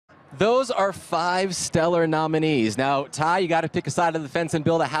Those are 5 stellar nominees. Now, Ty, you got to pick a side of the fence and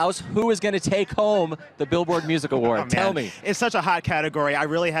build a house. Who is going to take home the Billboard Music Award? Tell me. It's such a hot category. I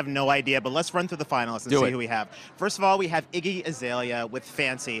really have no idea, but let's run through the finalists and see who we have. First of all, we have Iggy Azalea with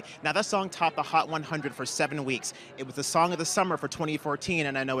Fancy. Now, that song topped the Hot 100 for 7 weeks. It was the song of the summer for 2014,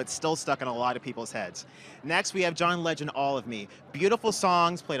 and I know it's still stuck in a lot of people's heads. Next, we have John Legend, All of Me. Beautiful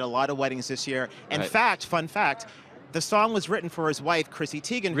songs, played a lot of weddings this year. In fact, fun fact, the song was written for his wife, Chrissy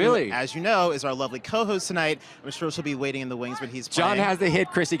Teigen, who, as you know, is our lovely co-host tonight. I'm sure she'll be waiting in the wings when he's playing. John has the hit,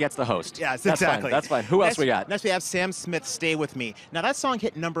 Chrissy gets the host. Yes, that's exactly. Fine. That's fine. Who else we got? Next, we have Sam Smith, Stay With Me. Now, that song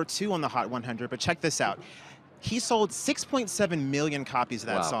hit #2 on the Hot 100, but check this out. He sold 6.7 million copies of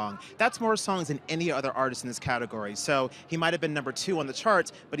that song. That's more songs than any other artist in this category. So he might have been #2 on the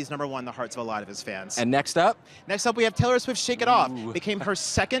charts, but he's #1 in the hearts of a lot of his fans. And next up? Next up, we have Taylor Swift, Shake It Off. Became her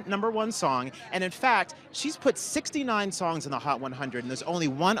second #1 song. And in fact, she's put 69 songs in the Hot 100, and there's only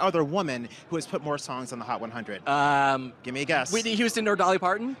one other woman who has put more songs on the Hot 100. Give me a guess. Whitney Houston or Dolly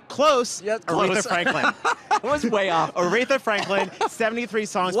Parton? Close. Yep, Aretha Franklin. I was way off. Aretha Franklin, 73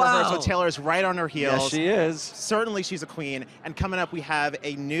 songs for her, so Taylor's right on her heels. Yes, she is. Certainly she's a queen. And coming up, we have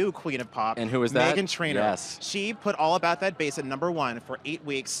a new queen of pop. And who is that? Meghan Trainor. Yes. She put All About That Bass at #1 for 8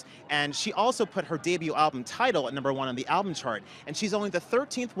 weeks, and she also put her debut album Tidal at #1 on the album chart. And she's only the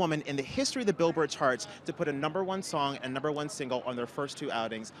 13th woman in the history of the Billboard charts to put a #1 song and #1 single on their first 2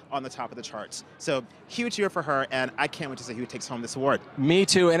 outings on the top of the charts. So huge year for her, and I can't wait to see who takes home this award. Me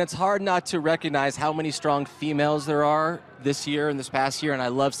too, and it's hard not to recognize how many strong females there are this year and this past year, and I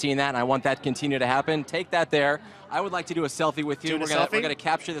love seeing that, and I want that to continue to happen. Take that there. I would like to do a selfie with you. We're gonna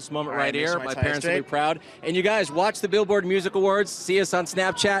capture this moment right here. My parents will be proud. And you guys, watch the Billboard Music Awards. See us on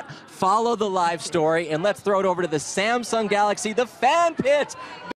Snapchat. Follow the live story, and let's throw it over to the Samsung Galaxy, the Fan Pit.